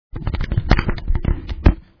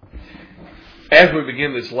As we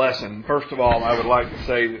begin this lesson, first of all, I would like to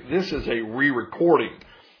say that this is a re-recording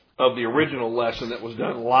of the original lesson that was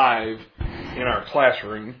done live in our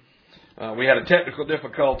classroom. We had a technical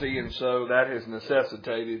difficulty, and so that has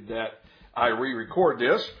necessitated that I re-record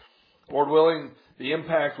this. Lord willing, the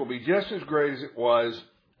impact will be just as great as it was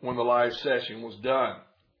when the live session was done.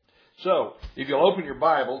 So, if you'll open your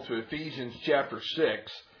Bible to Ephesians chapter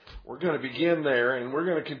 6, we're going to begin there, and we're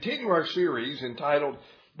going to continue our series entitled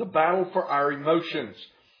The Battle for Our Emotions.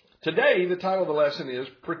 Today, the title of the lesson is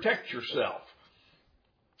Protect Yourself.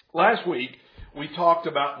 Last week, we talked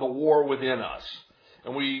about the war within us.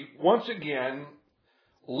 And we, once again,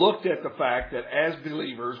 looked at the fact that as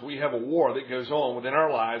believers, we have a war that goes on within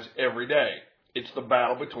our lives every day. It's the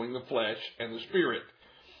battle between the flesh and the spirit.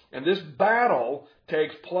 And this battle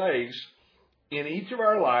takes place in each of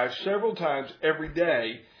our lives several times every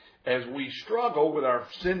day as we struggle with our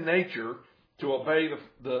sin nature to obey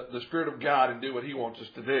the Spirit of God and do what He wants us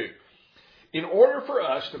to do. In order for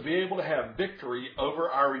us to be able to have victory over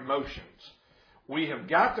our emotions, we have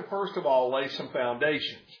got to first of all lay some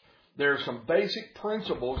foundations. There are some basic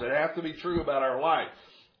principles that have to be true about our life.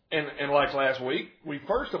 And like last week, we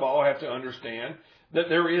first of all have to understand that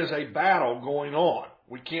there is a battle going on.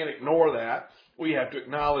 We can't ignore that. We have to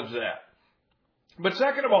acknowledge that. But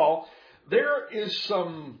second of all, there is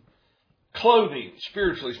some clothing,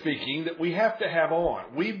 spiritually speaking, that we have to have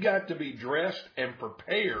on. We've got to be dressed and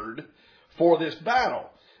prepared for this battle.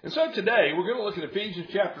 And so today we're going to look at Ephesians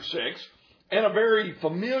chapter 6 and a very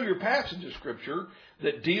familiar passage of Scripture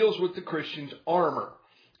that deals with the Christian's armor.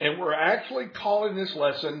 And we're actually calling this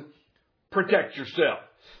lesson, Protect Yourself.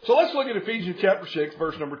 So let's look at Ephesians chapter 6,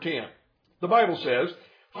 verse number 10. The Bible says,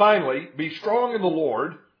 "Finally, be strong in the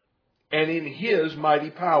Lord and in His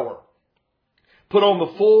mighty power. Put on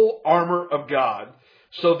the full armor of God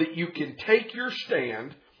so that you can take your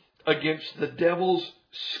stand against the devil's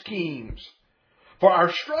schemes. For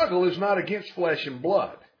our struggle is not against flesh and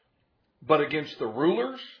blood, but against the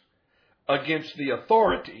rulers, against the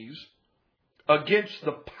authorities, against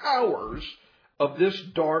the powers of this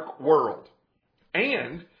dark world,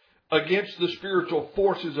 and against the spiritual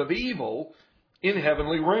forces of evil in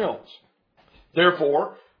heavenly realms.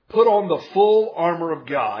 Therefore, put on the full armor of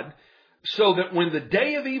God, so that when the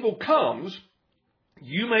day of evil comes,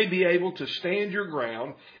 you may be able to stand your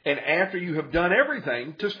ground, and after you have done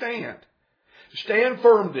everything, to stand. Stand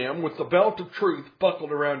firm then with the belt of truth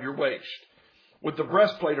buckled around your waist, with the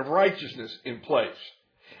breastplate of righteousness in place,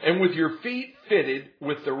 and with your feet fitted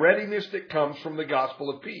with the readiness that comes from the gospel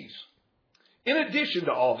of peace. In addition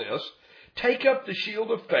to all this, take up the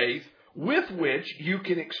shield of faith, with which you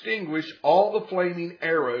can extinguish all the flaming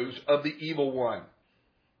arrows of the evil one.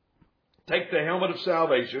 Take the helmet of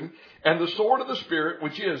salvation and the sword of the Spirit,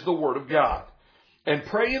 which is the Word of God. And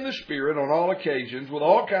pray in the Spirit on all occasions with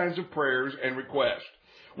all kinds of prayers and requests.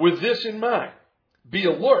 With this in mind, be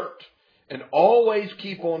alert and always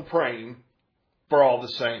keep on praying for all the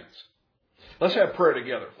saints." Let's have prayer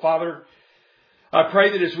together. Father, I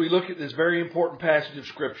pray that as we look at this very important passage of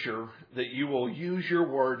Scripture, that you will use your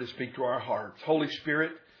word to speak to our hearts. Holy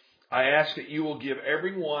Spirit, I ask that you will give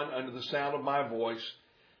everyone under the sound of my voice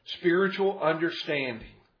spiritual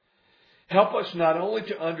understanding. Help us not only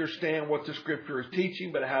to understand what the Scripture is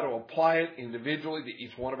teaching, but how to apply it individually to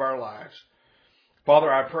each one of our lives.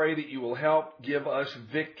 Father, I pray that you will help give us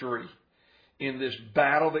victory in this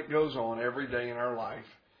battle that goes on every day in our life,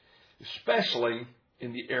 especially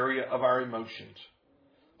in the area of our emotions.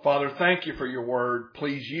 Father, thank you for your word.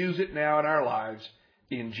 Please use it now in our lives.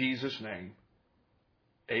 In Jesus' name,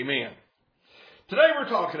 amen. Today we're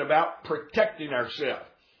talking about protecting ourselves.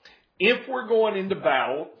 If we're going into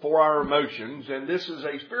battle for our emotions, and this is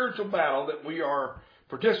a spiritual battle that we are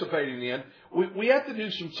participating in, we have to do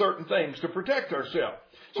some certain things to protect ourselves.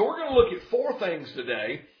 So we're going to look at 4 things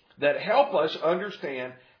today that help us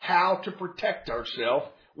understand how to protect ourselves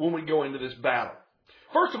when we go into this battle.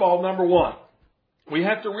 First of all, number 1, we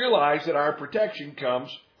have to realize that our protection comes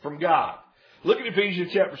from God. Look at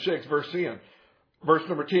Ephesians chapter 6, verse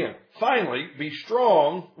number 10. "Finally, be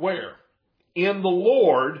strong," where? "In the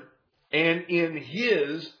Lord and in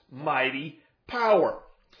His mighty power."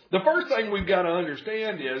 The first thing we've got to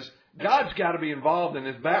understand is God's got to be involved in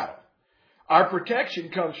this battle. Our protection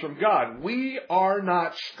comes from God. We are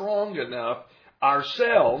not strong enough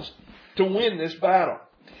ourselves to win this battle.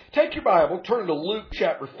 Take your Bible, turn to Luke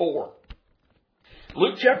chapter 4.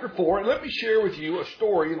 Luke chapter 4, and let me share with you a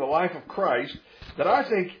story in the life of Christ that I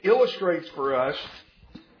think illustrates for us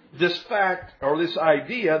this fact or this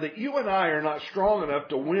idea that you and I are not strong enough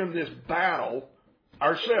to win this battle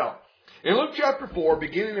ourselves. In Luke chapter 4,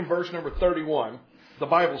 beginning in verse number 31, the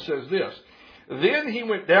Bible says this: Then he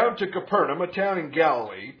went down to Capernaum, a town in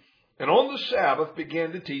Galilee, and on the Sabbath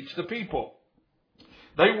began to teach the people.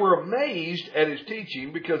 They were amazed at his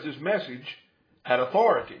teaching because his message had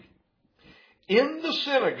authority. In the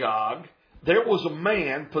synagogue, there was a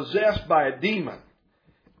man possessed by a demon,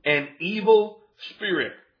 an evil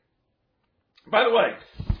spirit. By the way,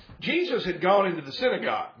 Jesus had gone into the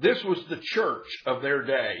synagogue. This was the church of their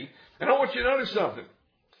day. And I want you to notice something.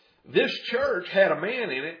 This church had a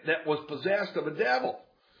man in it that was possessed of a devil.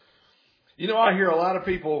 You know, I hear a lot of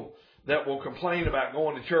people that will complain about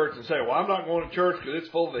going to church and say, well, I'm not going to church because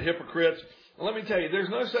it's full of the hypocrites. Well, let me tell you, there's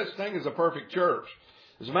no such thing as a perfect church.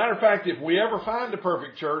 As a matter of fact, if we ever find a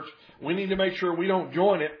perfect church, we need to make sure we don't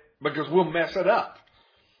join it because we'll mess it up.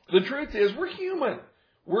 The truth is, we're human.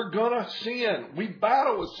 We're going to sin. We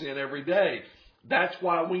battle with sin every day. That's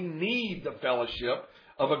why we need the fellowship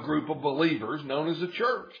of a group of believers known as a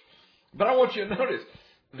church. But I want you to notice,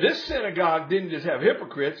 this synagogue didn't just have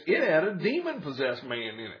hypocrites, it had a demon-possessed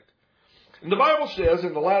man in it. And the Bible says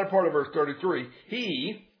in the latter part of verse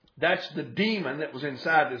 33, that's the demon that was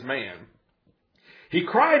inside this man, he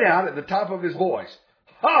cried out at the top of his voice,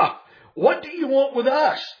 "Ha! What do you want with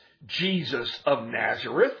us, Jesus of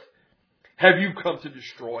Nazareth? Have you come to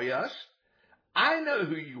destroy us? I know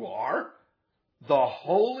who you are, the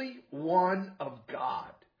Holy One of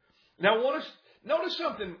God." Now, notice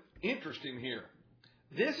something interesting here.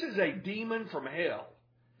 This is a demon from hell.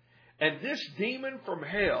 And this demon from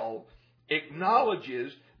hell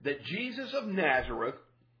acknowledges that Jesus of Nazareth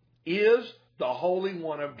is the Holy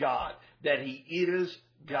One of God, that he is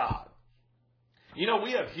God. You know,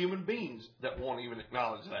 we have human beings that won't even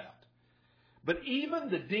acknowledge that. But even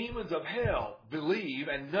the demons of hell believe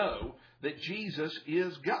and know that Jesus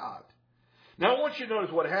is God. Now, I want you to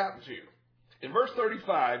notice what happens here. In verse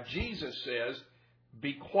 35, Jesus says,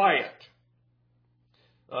 "Be quiet."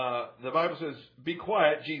 The Bible says, "Be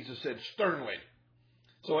quiet," Jesus said sternly.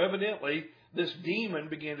 So evidently, this demon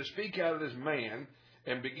began to speak out of this man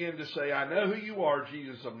and began to say, "I know who you are,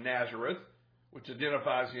 Jesus of Nazareth," which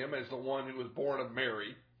identifies him as the one who was born of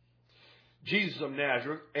Mary. Jesus of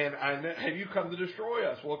Nazareth, and have you come to destroy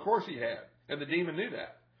us? Well, of course he had. And the demon knew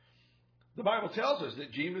that. The Bible tells us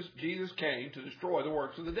that Jesus came to destroy the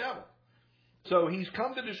works of the devil. So he's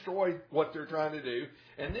come to destroy what they're trying to do.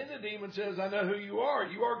 And then the demon says, "I know who you are.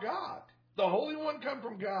 You are God. The Holy One come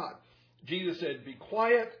from God." Jesus said, "Be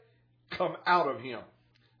quiet. Come out of him."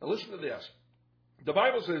 Now listen to this. The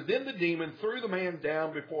Bible says, "Then the demon threw the man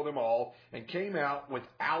down before them all and came out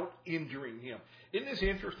without injuring him." Isn't this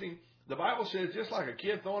interesting? The Bible says, just like a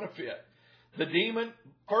kid throwing a fit, the demon,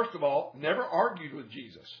 first of all, never argued with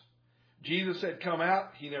Jesus. Jesus said, "Come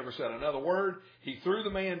out." He never said another word. He threw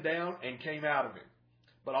the man down and came out of him.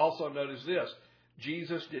 But also notice this.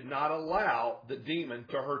 Jesus did not allow the demon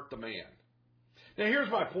to hurt the man. Now here's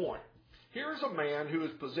my point. Here's a man who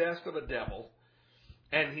is possessed of a devil,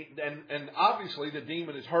 and obviously the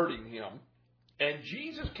demon is hurting him. And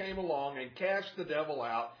Jesus came along and cast the devil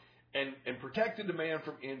out and protected the man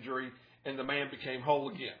from injury, and the man became whole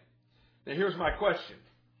again. Now here's my question.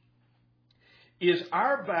 Is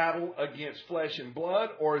our battle against flesh and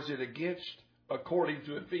blood, or is it against, according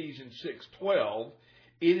to Ephesians 6:12,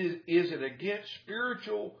 is it against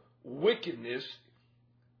spiritual wickedness,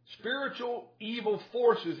 spiritual evil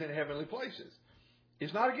forces in heavenly places?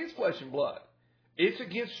 It's not against flesh and blood. It's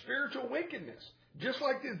against spiritual wickedness, just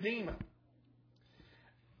like this demon.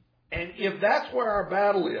 And if that's where our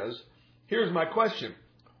battle is, here's my question.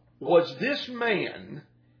 Was this man,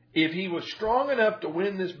 if he was strong enough to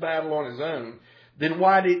win this battle on his own, then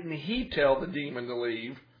why didn't he tell the demon to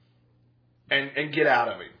leave and get out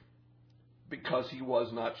of him? Because he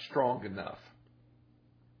was not strong enough.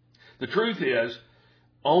 The truth is,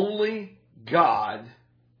 only God,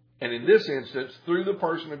 and in this instance, through the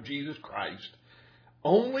person of Jesus Christ,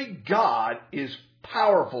 only God is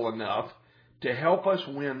powerful enough to help us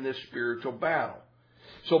win this spiritual battle.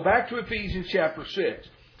 So back to Ephesians chapter 6.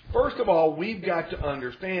 First of all, we've got to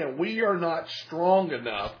understand we are not strong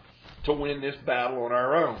enough to win this battle on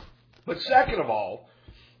our own. But second of all,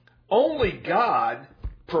 only God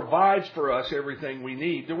provides for us everything we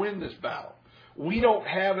need to win this battle. We don't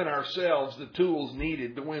have in ourselves the tools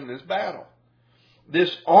needed to win this battle.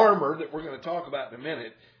 This armor that we're going to talk about in a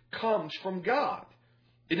minute comes from God.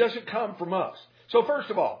 It doesn't come from us. So first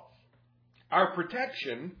of all, our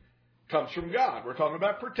protection comes from God. We're talking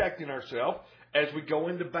about protecting ourselves as we go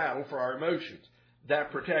into battle for our emotions.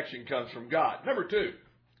 That protection comes from God. Number two,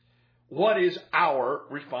 what is our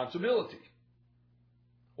responsibility?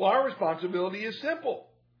 Well, our responsibility is simple.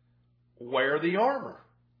 Wear the armor.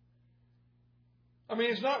 I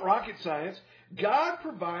mean, it's not rocket science. God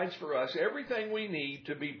provides for us everything we need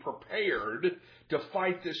to be prepared to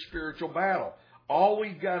fight this spiritual battle. All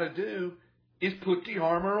we've got to do is put the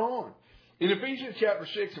armor on. In Ephesians chapter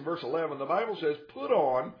 6 and verse 11, the Bible says, put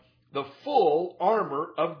on the full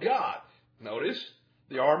armor of God. Notice,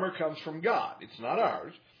 the armor comes from God. It's not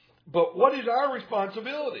ours. But what is our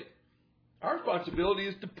responsibility? Our responsibility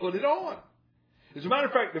is to put it on. As a matter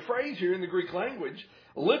of fact, the phrase here in the Greek language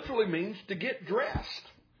literally means to get dressed.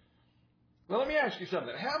 Now, let me ask you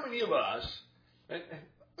something. How many of us, let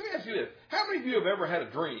me ask you this, how many of you have ever had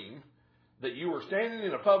a dream that you were standing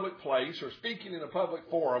in a public place or speaking in a public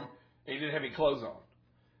forum and you didn't have any clothes on?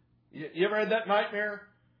 You ever had that nightmare?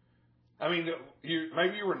 I mean,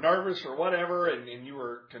 maybe you were nervous or whatever, and you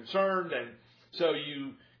were concerned, and so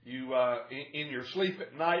you in your sleep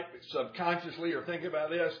at night subconsciously are thinking about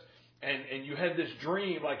this, and you had this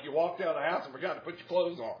dream like you walked out of the house and forgot to put your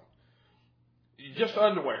clothes on. Just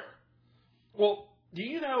underwear. Well, do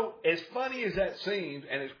you know, as funny as that seems,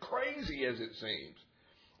 and as crazy as it seems,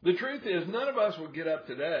 the truth is none of us would get up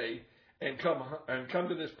today and come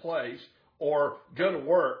to this place or go to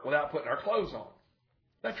work without putting our clothes on.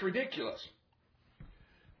 That's ridiculous.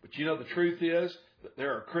 But you know, the truth is that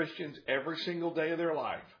there are Christians every single day of their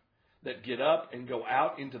life that get up and go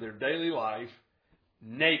out into their daily life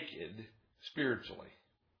naked spiritually.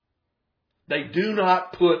 They do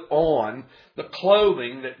not put on the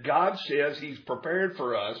clothing that God says He's prepared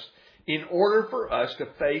for us in order for us to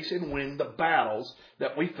face and win the battles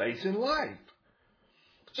that we face in life.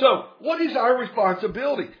 So, what is our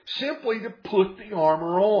responsibility? Simply to put the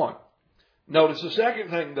armor on. Notice the second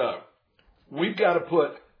thing, though. We've got to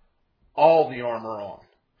put all the armor on.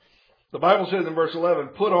 The Bible says in verse 11,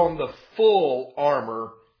 put on the full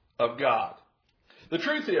armor of God. The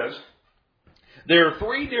truth is, there are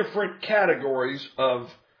three different categories of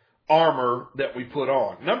armor that we put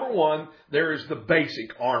on. Number one, there is the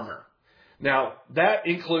basic armor. Now, that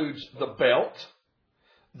includes the belt,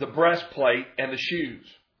 the breastplate, and the shoes.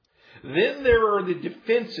 Then there are the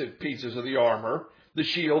defensive pieces of the armor, the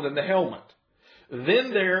shield and the helmet.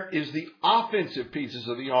 Then there is the offensive pieces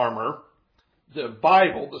of the armor, the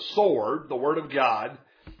Bible, the sword, the Word of God,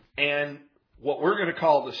 and what we're going to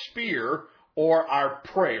call the spear or our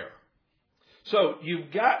prayer. So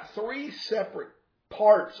you've got three separate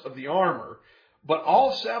parts of the armor, but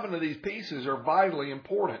all seven of these pieces are vitally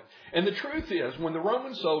important. And the truth is, when the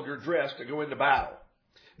Roman soldier dressed to go into battle,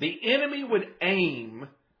 the enemy would aim,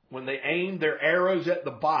 when they aimed their arrows at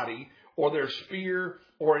the body, or their spear,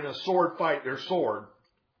 or in a sword fight, their sword,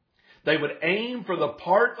 they would aim for the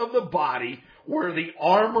part of the body where the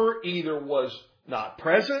armor either was not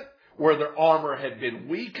present, where the armor had been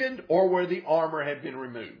weakened, or where the armor had been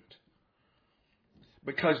removed.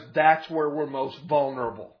 Because that's where we're most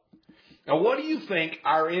vulnerable. Now, what do you think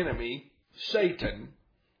our enemy, Satan,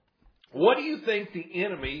 what do you think the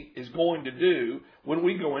enemy is going to do when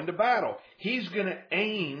we go into battle? He's going to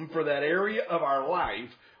aim for that area of our life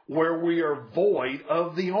where we are void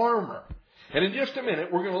of the armor. And in just a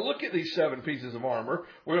minute, we're going to look at these seven pieces of armor.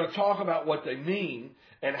 We're going to talk about what they mean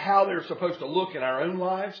and how they're supposed to look in our own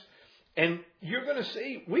lives. And you're going to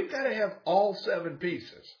see we've got to have all seven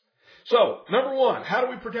pieces. So, number one, how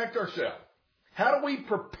do we protect ourselves? How do we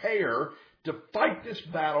prepare to fight this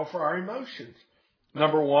battle for our emotions?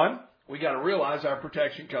 Number one, we got to realize our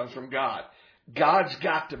protection comes from God. God's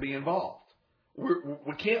got to be involved.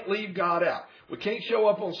 We can't leave God out. We can't show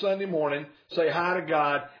up on Sunday morning, say hi to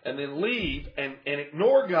God, and then leave and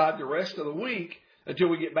ignore God the rest of the week until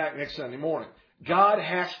we get back next Sunday morning. God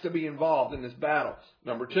has to be involved in this battle.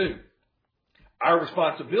 Number two, our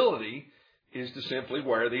responsibility is to simply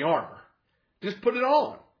wear the armor. Just put it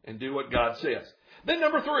on and do what God says. Then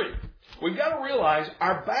number three, we've got to realize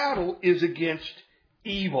our battle is against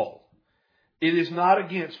evil. It is not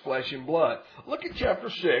against flesh and blood. Look at chapter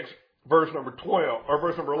 6, verse number 12, or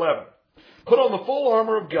verse number 11. Put on the full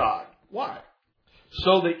armor of God. Why?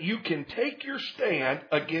 So that you can take your stand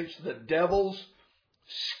against the devil's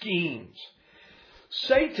schemes.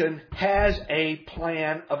 Satan has a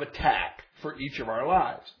plan of attack for each of our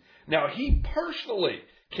lives. Now, he personally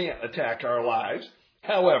can't attack our lives.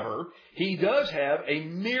 However, he does have a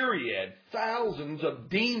myriad, thousands of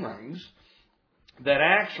demons that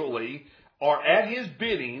actually are at his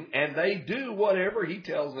bidding, and they do whatever he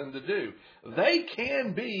tells them to do. They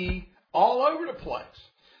can be all over the place.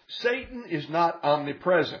 Satan is not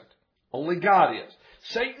omnipresent. Only God is.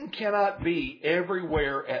 Satan cannot be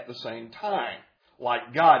everywhere at the same time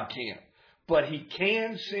like God can. But he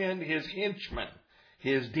can send his henchmen,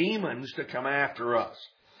 his demons, to come after us.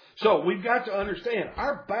 So we've got to understand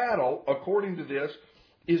our battle, according to this,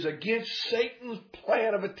 is against Satan's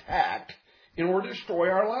plan of attack in order to destroy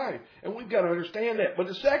our life. And we've got to understand that. But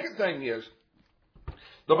the second thing is,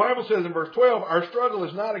 the Bible says in verse 12, our struggle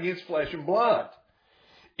is not against flesh and blood.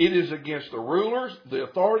 It is against the rulers, the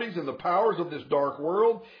authorities, and the powers of this dark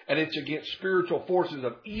world, and it's against spiritual forces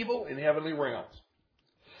of evil in heavenly realms.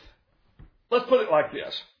 Let's put it like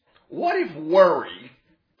this. What if worry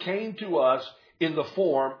came to us in the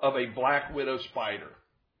form of a black widow spider?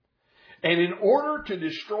 And in order to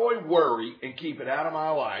destroy worry and keep it out of my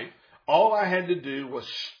life, all I had to do was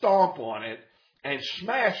stomp on it and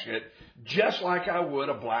smash it just like I would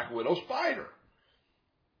a black widow spider.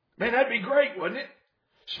 Man, that'd be great, wouldn't it?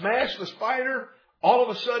 Smash the spider, all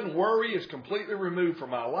of a sudden worry is completely removed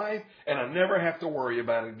from my life, and I never have to worry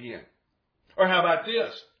about it again. Or how about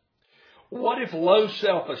this? What if low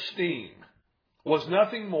self-esteem was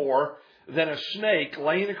nothing more than a snake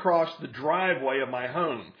laying across the driveway of my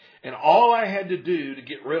home, and all I had to do to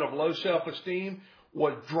get rid of low self-esteem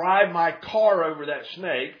was drive my car over that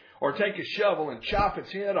snake or take a shovel and chop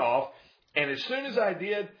its head off, and as soon as I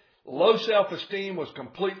did, low self-esteem was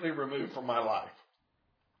completely removed from my life.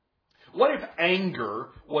 What if anger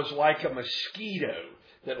was like a mosquito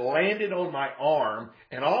that landed on my arm,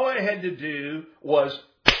 and all I had to do was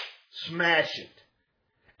smash it?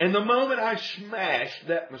 And the moment I smashed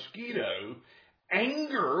that mosquito,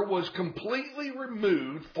 anger was completely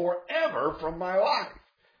removed forever from my life.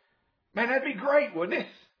 Man, that'd be great, wouldn't it?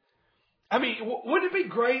 I mean, wouldn't it be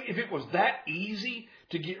great if it was that easy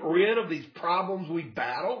to get rid of these problems we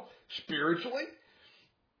battle spiritually?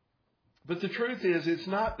 But the truth is, it's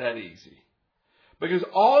not that easy. Because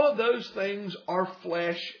all of those things are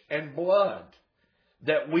flesh and blood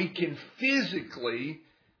that we can physically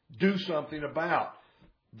do something about.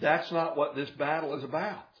 That's not what this battle is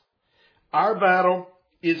about. Our battle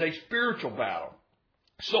is a spiritual battle.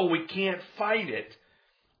 So we can't fight it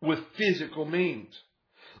with physical means.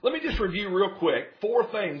 Let me just review real quick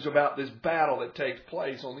 4 things about this battle that takes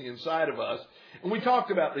place on the inside of us. And we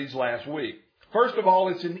talked about these last week. First of all,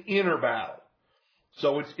 it's an inner battle.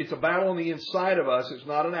 So it's a battle on the inside of us. It's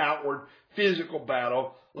not an outward physical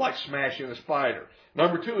battle like smashing a spider.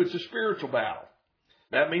 Number 2, it's a spiritual battle.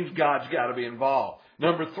 That means God's got to be involved.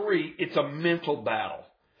 Number 3, it's a mental battle.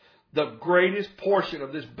 The greatest portion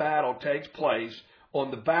of this battle takes place on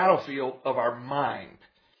the battlefield of our mind.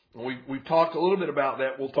 We've talked a little bit about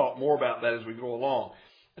that. We'll talk more about that as we go along.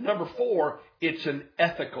 And number 4, it's an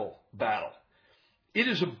ethical battle. It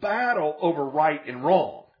is a battle over right and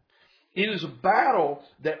wrong. It is a battle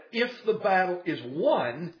that if the battle is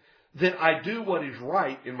won, then I do what is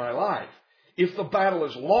right in my life. If the battle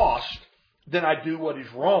is lost, then I do what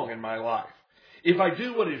is wrong in my life. If I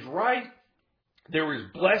do what is right, there is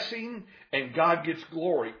blessing and God gets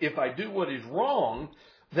glory. If I do what is wrong,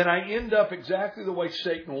 then I end up exactly the way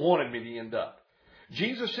Satan wanted me to end up.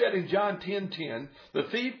 Jesus said in John 10:10, the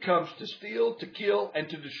thief comes to steal, to kill, and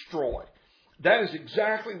to destroy. That is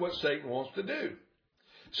exactly what Satan wants to do.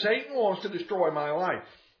 Satan wants to destroy my life.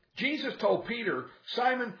 Jesus told Peter,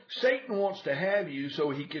 Simon, Satan wants to have you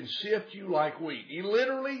so he can sift you like wheat. He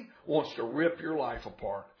literally wants to rip your life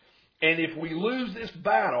apart. And if we lose this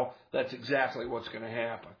battle, that's exactly what's going to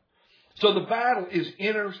happen. So the battle is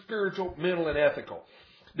inner, spiritual, mental, and ethical.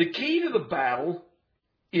 The key to the battle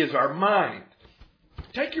is our mind.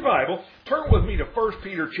 Take your Bible, turn with me to 1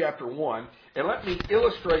 Peter chapter 1, and let me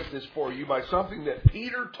illustrate this for you by something that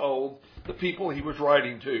Peter told the people he was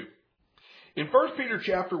writing to. In 1 Peter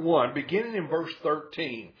chapter 1, beginning in verse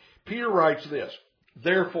 13, Peter writes this,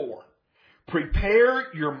 therefore,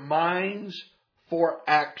 prepare your minds for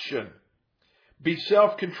action. Be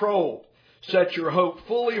self-controlled. Set your hope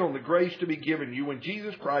fully on the grace to be given you when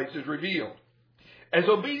Jesus Christ is revealed. As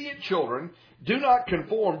obedient children, do not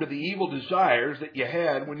conform to the evil desires that you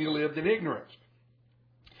had when you lived in ignorance.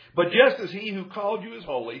 But just as he who called you is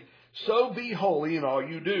holy, so be holy in all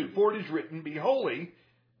you do. For it is written, be holy,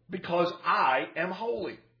 because I am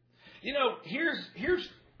holy. You know, here's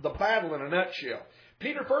the battle in a nutshell.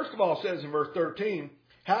 Peter, first of all, says in verse 13,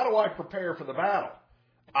 how do I prepare for the battle?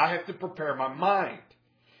 I have to prepare my mind.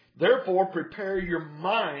 Therefore, prepare your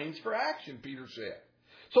minds for action, Peter said.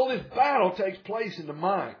 So this battle takes place in the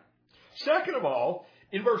mind. Second of all,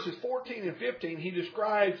 in verses 14 and 15, he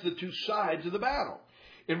describes the 2 sides of the battle.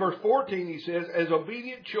 In verse 14, he says, as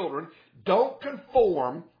obedient children, don't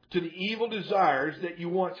conform to the evil desires that you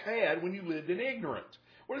once had when you lived in ignorance.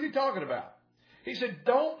 What is he talking about? He said,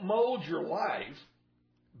 don't mold your life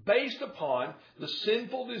based upon the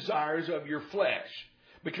sinful desires of your flesh,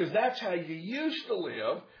 because that's how you used to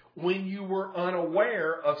live when you were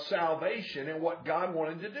unaware of salvation and what God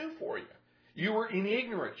wanted to do for you. You were in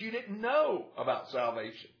ignorance. You didn't know about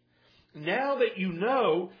salvation. Now that you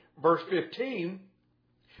know, verse 15,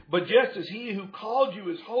 but just as he who called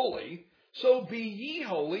you is holy, so be ye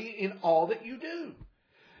holy in all that you do.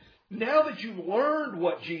 Now that you've learned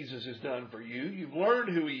what Jesus has done for you, you've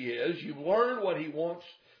learned who he is, you've learned what he wants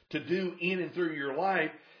to do in and through your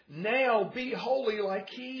life, now be holy like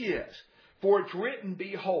he is. For it's written,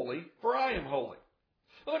 be holy, for I am holy.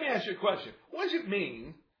 Well, let me ask you a question. What does it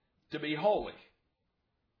mean to be holy?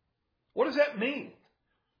 What does that mean?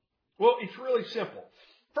 Well, it's really simple.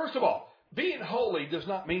 First of all, being holy does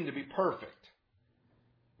not mean to be perfect.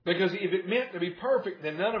 Because if it meant to be perfect,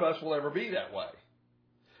 then none of us will ever be that way.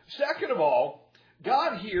 Second of all,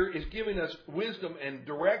 God here is giving us wisdom and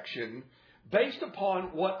direction based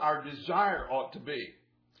upon what our desire ought to be.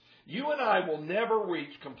 You and I will never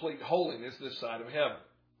reach complete holiness this side of heaven.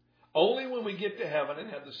 Only when we get to heaven and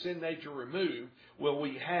have the sin nature removed will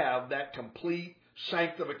we have that complete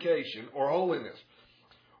sanctification or holiness.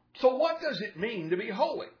 So what does it mean to be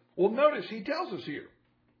holy? Well, notice he tells us here,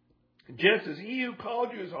 just as he who called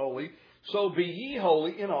you is holy, so be ye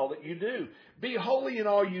holy in all that you do. Be holy in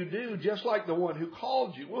all you do, just like the one who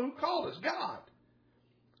called you. Well, who called us? God.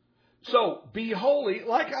 So be holy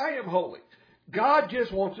like I am holy. God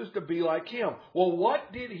just wants us to be like him. Well,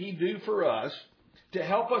 what did he do for us to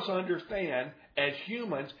help us understand as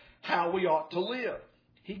humans how we ought to live?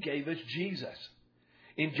 He gave us Jesus.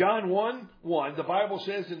 In John 1:1, the Bible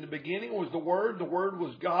says, in the beginning was the Word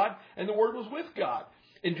was God, and the Word was with God.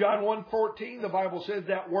 In John 1:14, the Bible says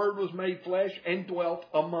that Word was made flesh and dwelt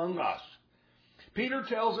among us. Peter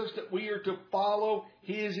tells us that we are to follow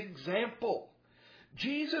his example.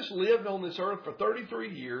 Jesus lived on this earth for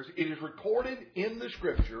 33 years. It is recorded in the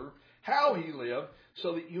Scripture how he lived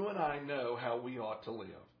so that you and I know how we ought to live.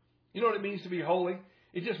 You know what it means to be holy?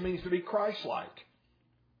 It just means to be Christ-like.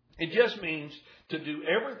 It just means to do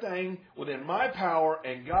everything within my power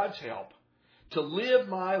and God's help to live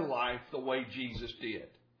my life the way Jesus did.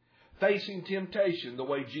 Facing temptation the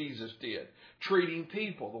way Jesus did. Treating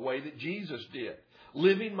people the way that Jesus did.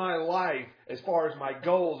 Living my life as far as my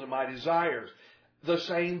goals and my desires the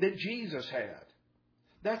same that Jesus had.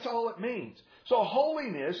 That's all it means. So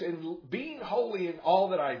holiness and being holy in all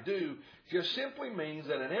that I do just simply means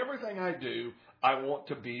that in everything I do, I want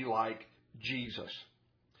to be like Jesus.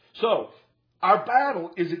 So, our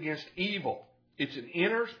battle is against evil. It's an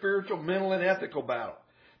inner, spiritual, mental, and ethical battle.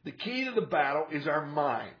 The key to the battle is our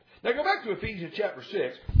mind. Now go back to Ephesians chapter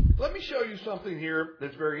 6. Let me show you something here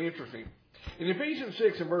that's very interesting. In Ephesians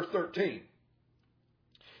 6 and verse 13,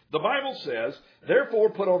 the Bible says, therefore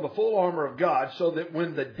put on the full armor of God so that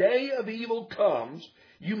when the day of evil comes,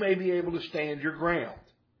 you may be able to stand your ground.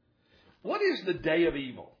 What is the day of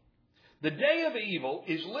evil? The day of evil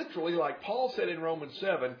is literally, like Paul said in Romans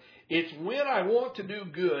 7, it's when I want to do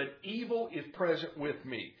good, evil is present with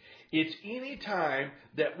me. It's any time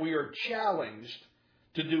that we are challenged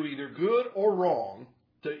to do either good or wrong,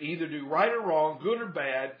 to either do right or wrong, good or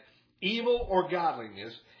bad, evil or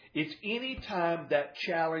godliness. It's any time that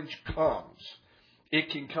challenge comes.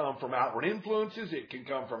 It can come from outward influences. It can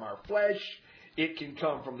come from our flesh. It can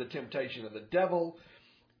come from the temptation of the devil.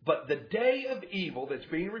 But the day of evil that's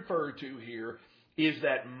being referred to here is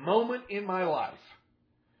that moment in my life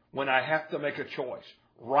when I have to make a choice,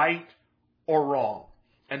 right or wrong.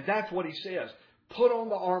 And that's what he says. Put on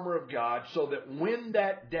the armor of God so that when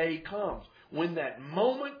that day comes, when that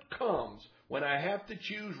moment comes, when I have to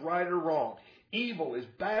choose right or wrong, evil is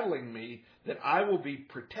battling me, that I will be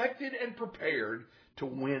protected and prepared to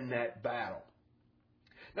win that battle.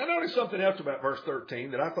 Now notice something else about verse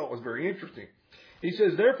 13 that I thought was very interesting. He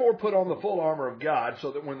says, therefore put on the full armor of God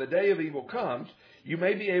so that when the day of evil comes, you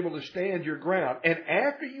may be able to stand your ground. And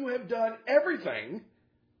after you have done everything,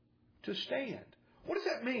 to stand. What does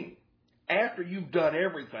that mean? After you've done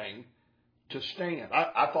everything, to stand.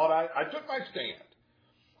 I thought I took my stand.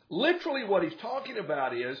 Literally what he's talking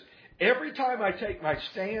about is, every time I take my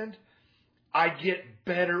stand, I get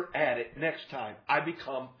better at it next time. I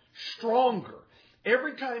become stronger.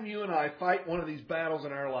 Every time you and I fight one of these battles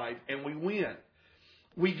in our life and we win,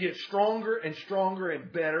 we get stronger and stronger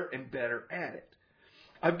and better at it.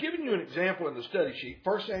 I've given you an example in the study sheet,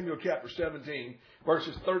 1 Samuel chapter 17,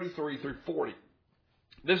 verses 33 through 40.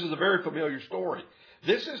 This is a very familiar story.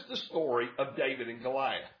 This is the story of David and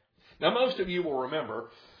Goliath. Now, most of you will remember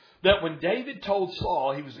that when David told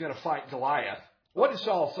Saul he was going to fight Goliath, what did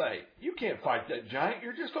Saul say? You can't fight that giant.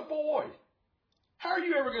 You're just a boy. How are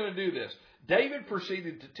you ever going to do this? David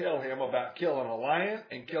proceeded to tell him about killing a lion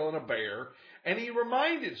and killing a bear, and he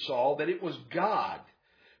reminded Saul that it was God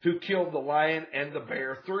who killed the lion and the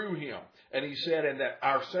bear through him. And he said, and that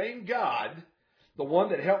our same God, the one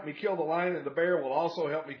that helped me kill the lion and the bear, will also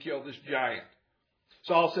help me kill this giant.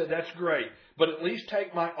 Saul said, that's great, but at least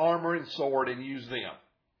take my armor and sword and use them.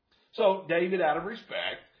 So David, out of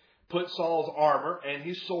respect, put Saul's armor and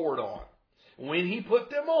his sword on. When he put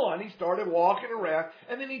them on, he started walking around,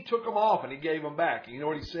 and then he took them off and he gave them back. And you know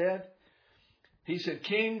what he said? He said,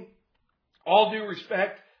 King, all due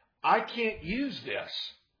respect, I can't use this.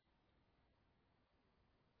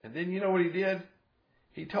 And then you know what he did?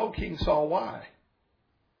 He told King Saul why.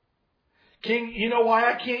 King, you know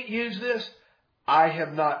why I can't use this? I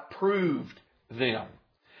have not proved them.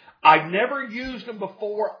 I've never used them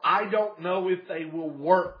before. I don't know if they will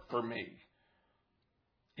work for me.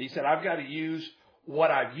 He said, I've got to use what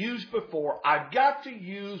I've used before. I've got to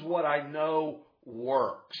use what I know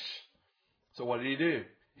works. So what did he do?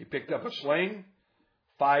 He picked up a sling,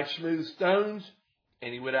 5 smooth stones,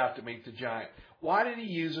 and he went out to meet the giant. Why did he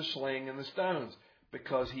use a sling and the stones?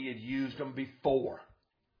 Because he had used them before.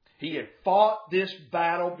 He had fought this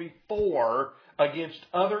battle before against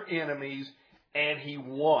other enemies, and he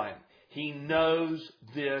won. He knows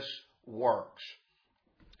this works.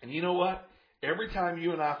 And you know what? Every time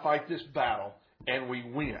you and I fight this battle and we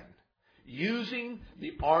win, using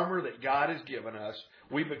the armor that God has given us,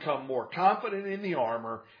 we become more confident in the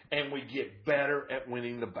armor and we get better at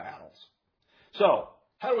winning the battles. So,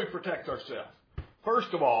 how do we protect ourselves?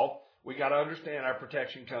 First of all, we got to understand our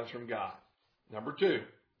protection comes from God. Number 2,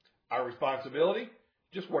 our responsibility,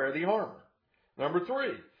 just wear the armor. Number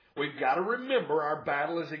 3, we've got to remember our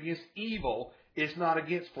battle is against evil. It's not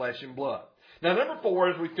against flesh and blood. Now, number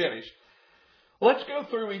 4, as we finish, let's go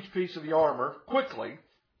through each piece of the armor quickly,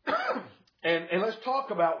 and let's talk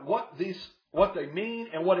about what they mean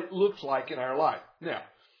and what it looks like in our life. Now,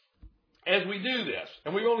 as we do this,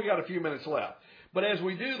 and we've only got a few minutes left, but as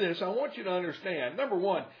we do this, I want you to understand, number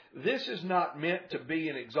 1, this is not meant to be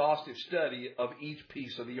an exhaustive study of each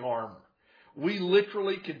piece of the armor. We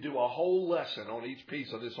literally could do a whole lesson on each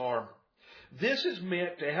piece of this armor. This is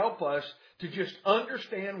meant to help us to just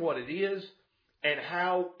understand what it is and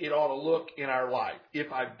how it ought to look in our life.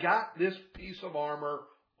 If I've got this piece of armor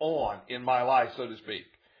on in my life, so to speak,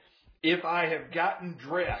 if I have gotten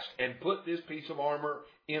dressed and put this piece of armor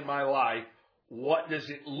in my life, what does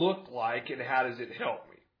it look like and how does it help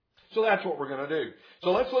me? So that's what we're going to do.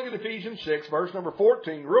 So let's look at Ephesians 6, verse number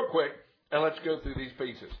 14 real quick, and let's go through these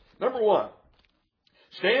pieces. Number 1,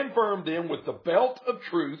 stand firm then with the belt of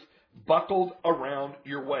truth buckled around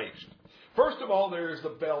your waist. First of all, there is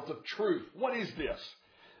the belt of truth. What is this?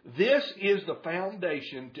 This is the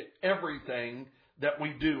foundation to everything that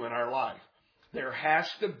we do in our life. There has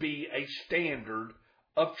to be a standard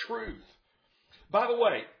of truth. By the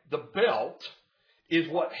way, the belt is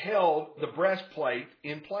what held the breastplate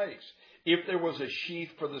in place. If there was a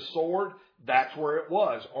sheath for the sword, that's where it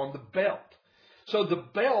was, on the belt. So the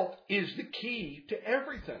belt is the key to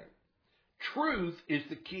everything. Truth is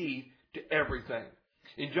the key to everything.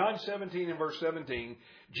 In John 17 and verse 17,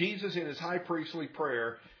 Jesus in his high priestly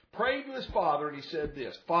prayer prayed to his Father and he said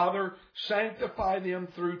this, Father, sanctify them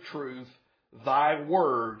through truth. Thy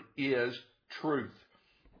word is truth.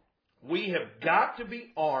 We have got to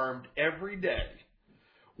be armed every day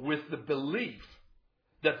with the belief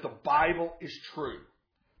that the Bible is true,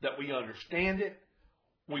 that we understand it,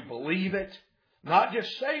 we believe it, not just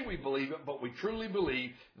say we believe it, but we truly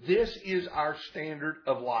believe this is our standard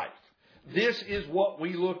of life. This is what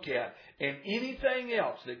we look at. And anything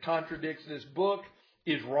else that contradicts this book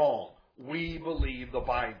is wrong. We believe the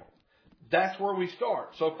Bible. That's where we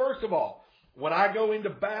start. So first of all, when I go into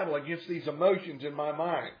battle against these emotions in my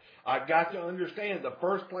mind, I've got to understand the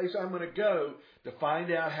first place I'm going to go to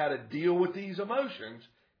find out how to deal with these emotions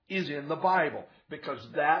is in the Bible, because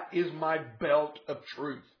that is my belt of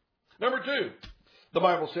truth. Number 2, the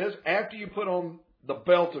Bible says, after you put on the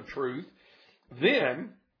belt of truth, then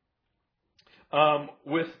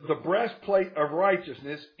with the breastplate of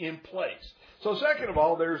righteousness in place. So second of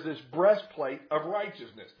all, there's this breastplate of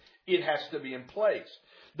righteousness. It has to be in place.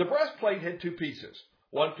 The breastplate had 2 pieces.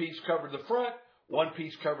 One piece covered the front, one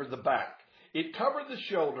piece covered the back. It covered the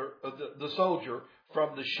shoulder of the soldier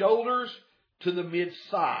from the shoulders to the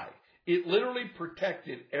mid-thigh. It literally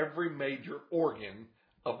protected every major organ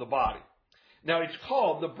of the body. Now, it's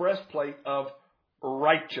called the breastplate of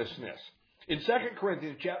righteousness. In 2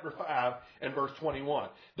 Corinthians chapter 5 and verse 21,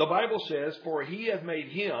 the Bible says, For he hath made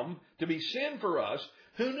him to be sin for us,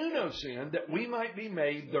 who knew no sin, that we might be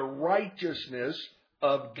made the righteousness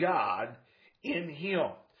of God in him.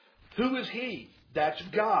 Who is he? That's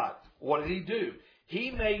God. What did he do?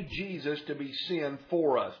 He made Jesus to be sin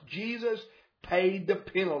for us. Jesus paid the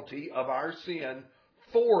penalty of our sin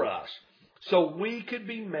for us, so we could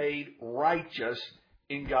be made righteous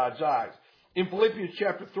in God's eyes. In Philippians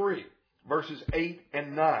chapter 3, verses 8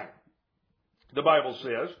 and 9, the Bible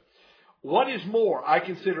says, "What is more, I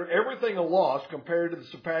consider everything a loss compared to the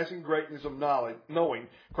surpassing greatness of knowledge, knowing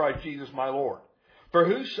Christ Jesus my Lord, for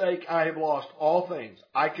whose sake I have lost all things.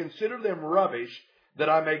 I consider them rubbish that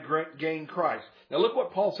I may gain Christ." Now look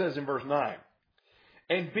what Paul says in verse 9.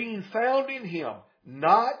 "And being found in him,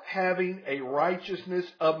 not having a righteousness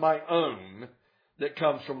of my own that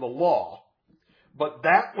comes from the law, but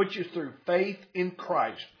that which is through faith in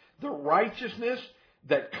Christ, the righteousness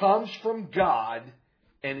that comes from God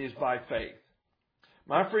and is by faith."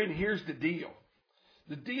 My friend, here's the deal.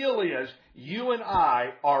 The deal is you and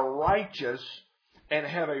I are righteous and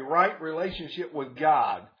have a right relationship with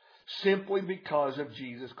God simply because of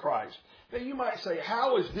Jesus Christ. Now you might say,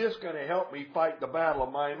 how is this going to help me fight the battle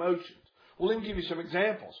of my emotions? Well, let me give you some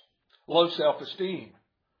examples. Low self-esteem.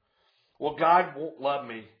 Well, God won't love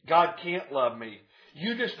me. God can't love me.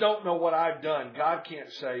 You just don't know what I've done. God can't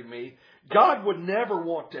save me. God would never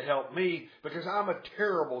want to help me because I'm a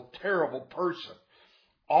terrible, terrible person.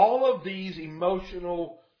 All of these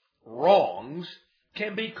emotional wrongs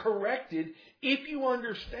can be corrected if you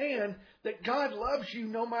understand that God loves you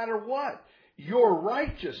no matter what. Your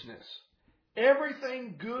righteousness,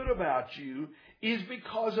 everything good about you, is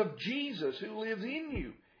because of Jesus who lives in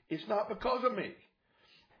you. It's not because of me.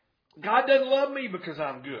 God doesn't love me because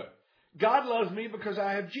I'm good. God loves me because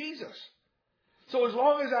I have Jesus. So as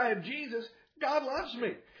long as I have Jesus, God loves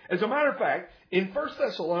me. As a matter of fact, in 1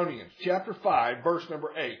 Thessalonians chapter 5, verse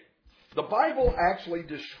number 8, the Bible actually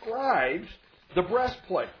describes the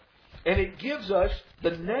breastplate. And it gives us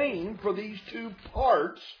the name for these two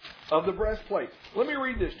parts of the breastplate. Let me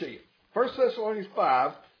read this to you. 1 Thessalonians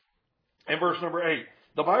 5 and verse number 8.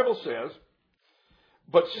 The Bible says,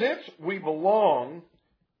 But since we belong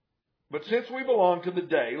to the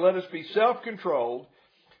day, let us be self-controlled,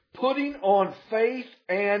 putting on faith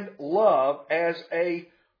and love as a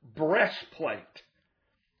breastplate.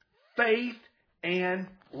 Faith and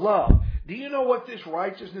love. Do you know what this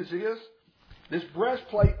righteousness is? This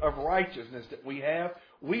breastplate of righteousness that we have,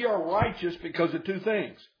 we are righteous because of two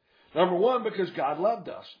things. Number one, because God loved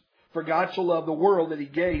us. For God so loved the world that He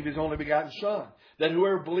gave His only begotten Son, that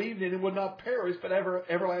whoever believed in Him would not perish but have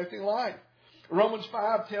everlasting life. Romans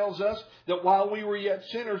 5 tells us that while we were yet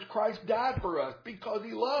sinners, Christ died for us because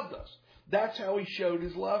He loved us. That's how He showed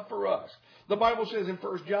His love for us. The Bible says in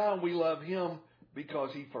 1 John, we love Him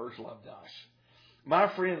because He first loved us. My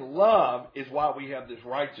friend, love is why we have this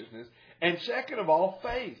righteousness. And second of all,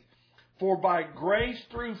 faith. For by grace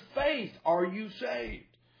through faith are you saved.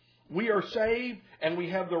 We are saved and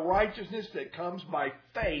we have the righteousness that comes by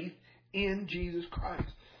faith in Jesus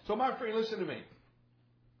Christ. So my friend, listen to me.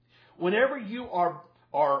 Whenever you are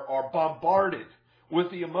bombarded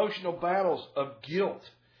with the emotional battles of guilt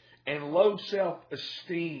and low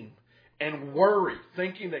self-esteem and worry,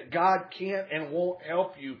 thinking that God can't and won't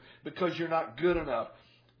help you because you're not good enough,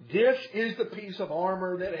 this is the piece of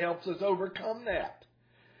armor that helps us overcome that.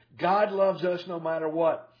 God loves us no matter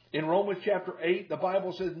what. In Romans chapter 8, the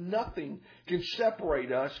Bible says nothing can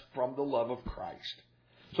separate us from the love of Christ.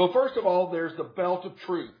 So first of all, there's the belt of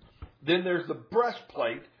truth. Then there's the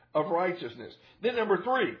breastplate of righteousness. Then number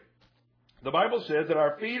 3, the Bible says that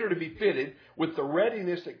our feet are to be fitted with the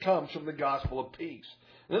readiness that comes from the gospel of peace.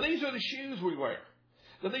 Now these are the shoes we wear.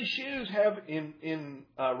 Now these shoes have in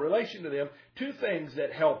relation to them two things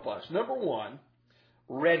that help us. Number 1,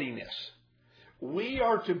 readiness. We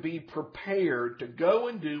are to be prepared to go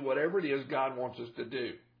and do whatever it is God wants us to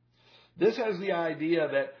do. This has the idea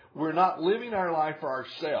that we're not living our life for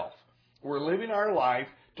ourselves. We're living our life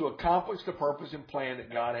to accomplish the purpose and plan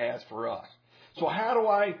that God has for us. So how do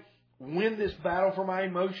I win this battle for my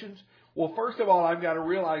emotions? Well, first of all, I've got to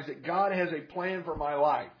realize that God has a plan for my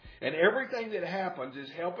life. And everything that happens is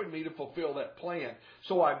helping me to fulfill that plan.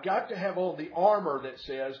 So I've got to have on the armor that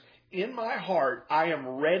says, in my heart, I am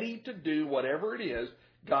ready to do whatever it is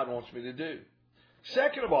God wants me to do.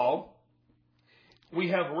 Second of all, we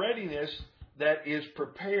have readiness that is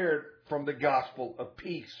prepared from the gospel of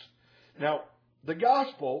peace. Now, the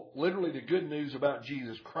gospel, literally the good news about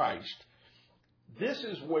Jesus Christ, this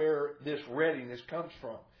is where this readiness comes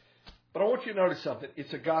from. But I want you to notice something.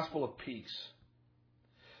 It's a gospel of peace.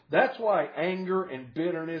 That's why anger and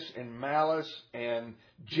bitterness and malice and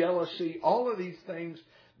jealousy, all of these things,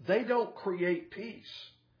 they don't create peace.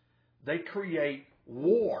 They create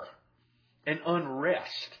war and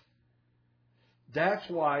unrest. That's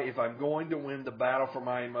why if I'm going to win the battle for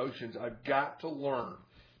my emotions, I've got to learn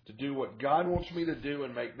to do what God wants me to do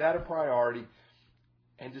and make that a priority,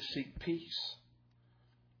 and to seek peace,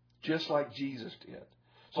 just like Jesus did.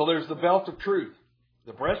 So there's the belt of truth,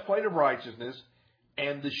 the breastplate of righteousness,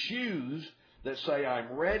 and the shoes that say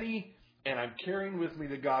I'm ready and I'm carrying with me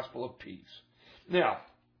the gospel of peace. Now,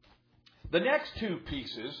 the next two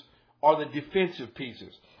pieces are the defensive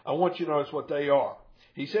pieces. I want you to notice what they are.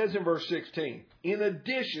 He says in verse 16, in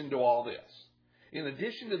addition to all this, in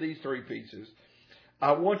addition to these three pieces,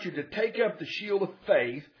 I want you to take up the shield of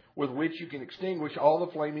faith with which you can extinguish all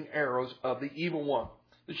the flaming arrows of the evil one.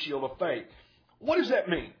 The shield of faith. What does that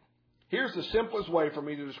mean? Here's the simplest way for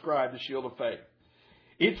me to describe the shield of faith.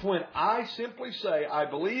 It's when I simply say, I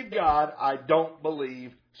believe God, I don't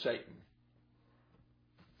believe Satan.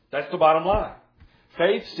 That's the bottom line.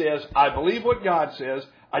 Faith says, I believe what God says,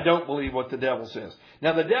 I don't believe what the devil says.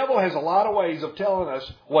 Now, the devil has a lot of ways of telling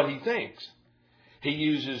us what he thinks. He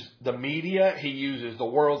uses the media. He uses the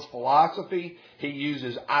world's philosophy. He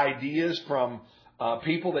uses ideas from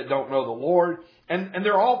people that don't know the Lord. And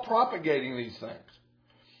they're all propagating these things.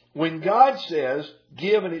 When God says,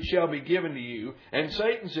 give and it shall be given to you, and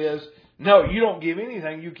Satan says, no, you don't give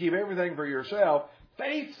anything, you keep everything for yourself,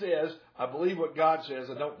 faith says, I believe what God says,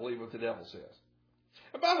 I don't believe what the devil says.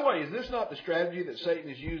 And by the way, is this not the strategy that Satan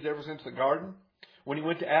has used ever since the garden? When he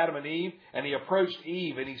went to Adam and Eve, and he approached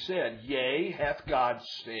Eve, and he said, yea, hath God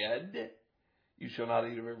said, you shall not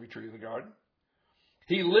eat of every tree of the garden?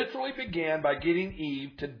 He literally began by getting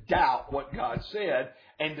Eve to doubt what God said,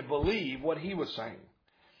 and to believe what he was saying.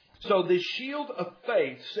 So the shield of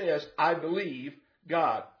faith says, I believe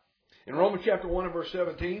God. In Romans chapter 1 and verse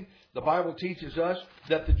 17, the Bible teaches us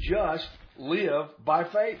that the just live by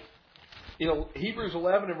faith. In Hebrews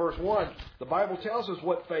 11 and verse 1, the Bible tells us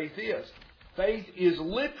what faith is. Faith is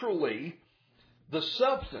literally the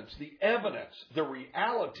substance, the evidence, the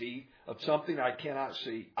reality of something I cannot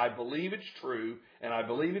see. I believe it's true, and I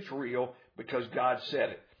believe it's real because God said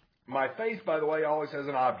it. My faith, by the way, always has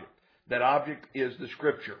an object. That object is the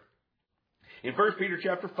Scripture. In 1 Peter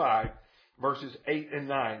chapter 5, verses 8 and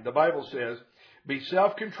 9, the Bible says, be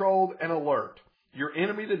self-controlled and alert. Your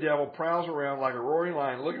enemy, the devil, prowls around like a roaring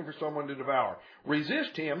lion looking for someone to devour.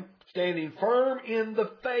 Resist him, standing firm in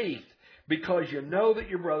the faith, because you know that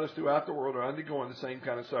your brothers throughout the world are undergoing the same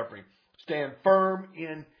kind of suffering. Stand firm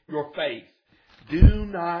in your faith. Do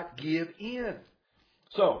not give in.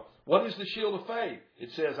 So, what is the shield of faith?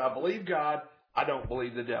 It says, I believe God, I don't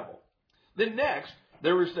believe the devil. Then next,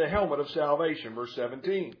 there is the helmet of salvation, verse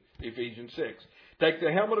 17, Ephesians 6. Take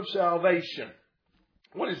the helmet of salvation.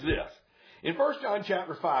 What is this? In 1 John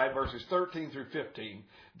chapter 5, verses 13 through 15,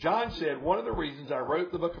 John said, one of the reasons I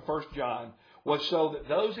wrote the book of 1 John was so that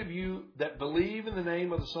those of you that believe in the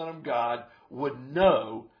name of the Son of God would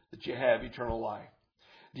know that you have eternal life.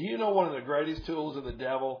 Do you know one of the greatest tools of the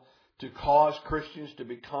devil to cause Christians to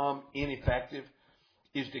become ineffective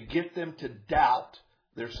is to get them to doubt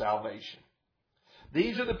their salvation?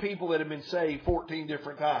 These are the people that have been saved 14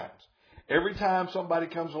 different times. Every time somebody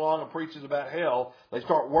comes along and preaches about hell, they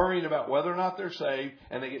start worrying about whether or not they're saved,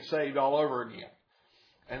 and they get saved all over again.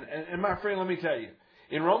 And my friend, let me tell you,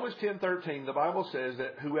 in Romans 10:13, the Bible says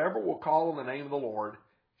that whoever will call on the name of the Lord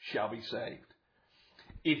shall be saved.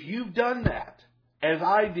 If you've done that, as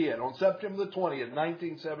I did on September the 20th,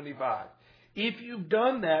 1975, if you've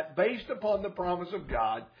done that based upon the promise of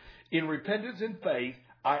God, in repentance and faith,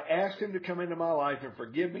 I asked him to come into my life and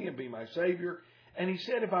forgive me and be my Savior. And he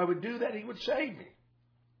said if I would do that, he would save me.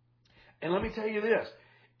 And let me tell you this.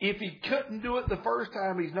 If he couldn't do it the first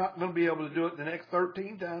time, he's not going to be able to do it the next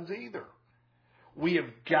 13 times either. We have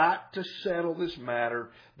got to settle this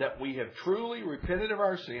matter that we have truly repented of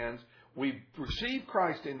our sins. We've received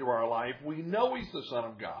Christ into our life. We know he's the Son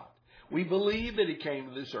of God. We believe that he came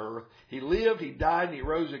to this earth. He lived, he died, and he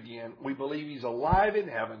rose again. We believe he's alive in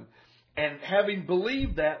heaven. And having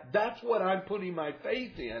believed that, that's what I'm putting my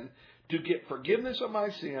faith in to get forgiveness of my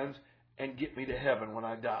sins and get me to heaven when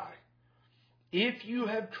I die. If you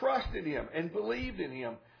have trusted him and believed in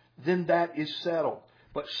him, then that is settled.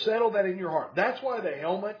 But settle that in your heart. That's why the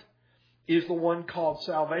helmet is the one called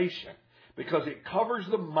salvation, because it covers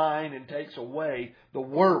the mind and takes away the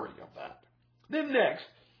worry of that. Then next,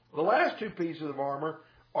 the last two pieces of armor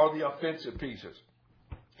are the offensive pieces.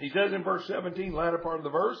 He says in verse 17, latter part of the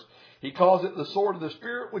verse, he calls it the sword of the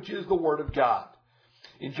Spirit, which is the Word of God.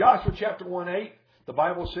 In Joshua chapter 1:8, the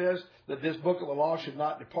Bible says that this book of the law should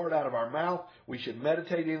not depart out of our mouth. We should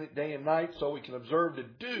meditate in it day and night so we can observe to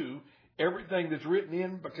do everything that's written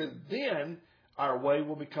in, because then our way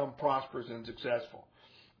will become prosperous and successful.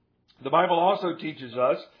 The Bible also teaches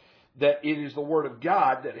us that it is the Word of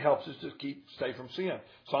God that helps us to stay from sin.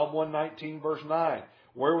 Psalm 119 verse 9.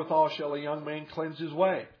 Wherewithal shall a young man cleanse his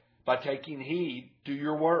way? By taking heed to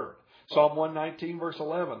your word. Psalm 119 verse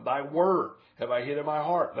 11, thy word have I hid in my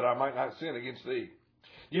heart that I might not sin against thee.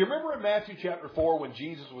 Do you remember in Matthew chapter 4 when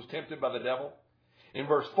Jesus was tempted by the devil? In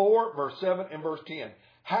verse 4, verse 7, and verse 10.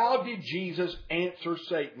 How did Jesus answer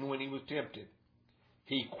Satan when he was tempted?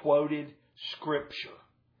 He quoted Scripture.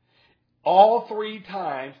 All three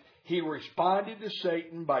times he responded to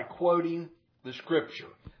Satan by quoting the Scripture.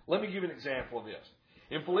 Let me give you an example of this.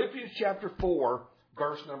 In Philippians chapter 4,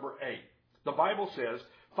 verse number 8, the Bible says,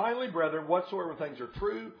 finally, brethren, whatsoever things are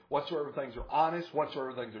true, whatsoever things are honest,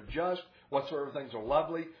 whatsoever things are just, whatsoever things are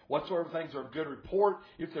lovely, whatsoever things are of good report,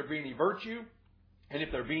 if there be any virtue, and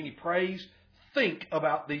if there be any praise, think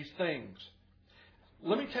about these things.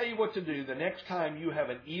 Let me tell you what to do the next time you have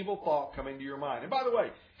an evil thought come into your mind. And by the way,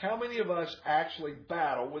 how many of us actually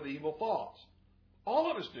battle with evil thoughts? All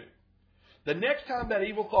of us do. The next time that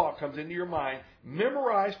evil thought comes into your mind,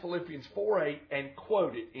 memorize Philippians 4:8 and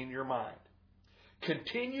quote it in your mind.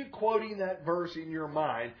 Continue quoting that verse in your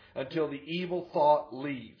mind until the evil thought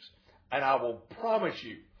leaves. And I will promise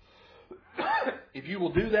you, if you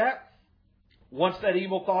will do that, once that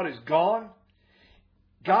evil thought is gone,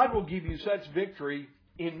 God will give you such victory,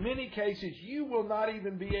 in many cases you will not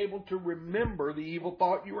even be able to remember the evil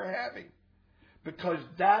thought you were having. Because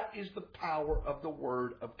that is the power of the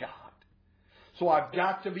Word of God. So I've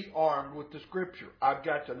got to be armed with the Scripture. I've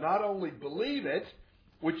got to not only believe it,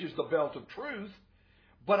 which is the belt of truth,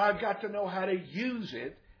 but I've got to know how to use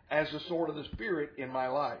it as the sword of the Spirit in my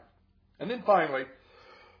life. And then finally,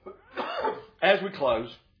 as we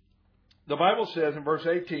close, the Bible says in verse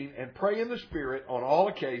 18, and pray in the Spirit on all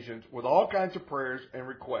occasions with all kinds of prayers and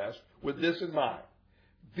requests with this in mind.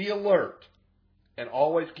 Be alert and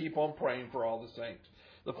always keep on praying for all the saints.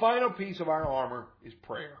 The final piece of our armor is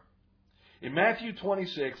prayer. In Matthew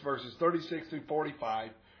 26, verses 36 through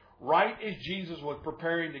 45, right as Jesus was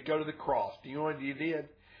preparing to go to the cross, do you know what he did?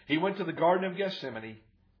 He went to the Garden of Gethsemane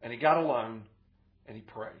and he got alone and he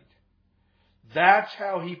prayed. That's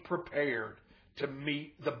how he prepared to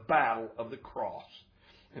meet the battle of the cross.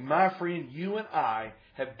 And my friend, you and I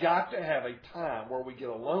have got to have a time where we get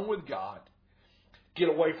alone with God, get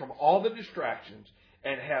away from all the distractions,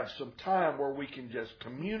 and have some time where we can just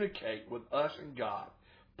communicate with us and God.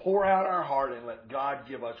 Pour out our heart and let God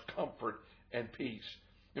give us comfort and peace.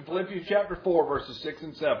 In Philippians chapter 4, verses 6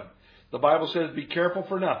 and 7, the Bible says, be careful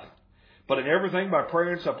for nothing, but in everything by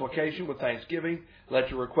prayer and supplication with thanksgiving, let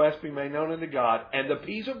your requests be made known unto God, and the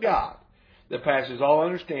peace of God that passes all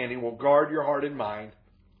understanding will guard your heart and mind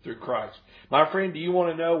through Christ. My friend, do you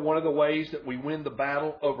want to know one of the ways that we win the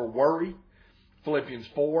battle over worry? Philippians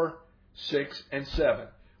 4, 6, and 7.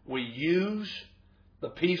 We use the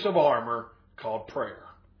piece of armor called prayer.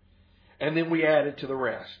 And then we add it to the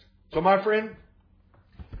rest. So my friend,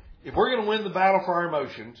 if we're going to win the battle for our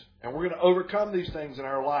emotions, and we're going to overcome these things in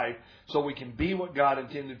our life so we can be what God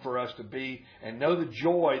intended for us to be and know the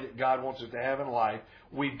joy that God wants us to have in life,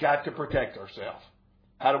 we've got to protect ourselves.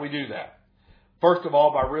 How do we do that? First of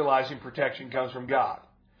all, by realizing protection comes from God.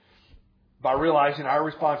 By realizing our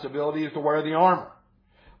responsibility is to wear the armor.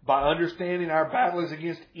 By understanding our battle is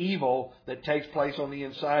against evil that takes place on the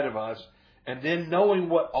inside of us, and then knowing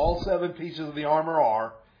what all 7 pieces of the armor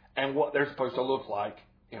are and what they're supposed to look like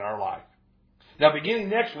in our life. Now, beginning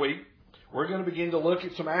next week, we're going to begin to look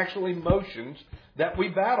at some actual emotions that we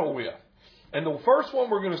battle with. And the first one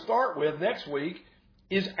we're going to start with next week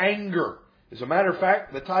is anger. As a matter of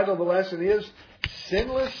fact, the title of the lesson is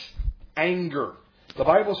Sinless Anger. The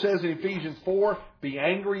Bible says in Ephesians 4, be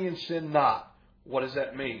angry and sin not. What does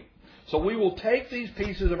that mean? So we will take these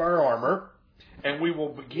pieces of our armor and we will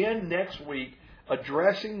begin next week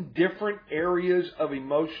addressing different areas of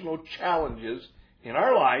emotional challenges in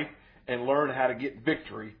our life and learn how to get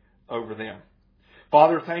victory over them.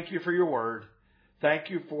 Father, thank you for your word. Thank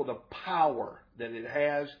you for the power that it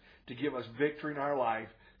has to give us victory in our life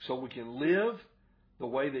so we can live the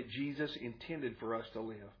way that Jesus intended for us to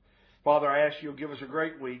live. Father, I ask you'll give us a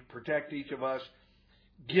great week. Protect each of us.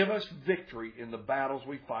 Give us victory in the battles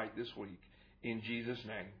we fight this week. In Jesus'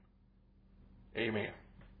 name, amen.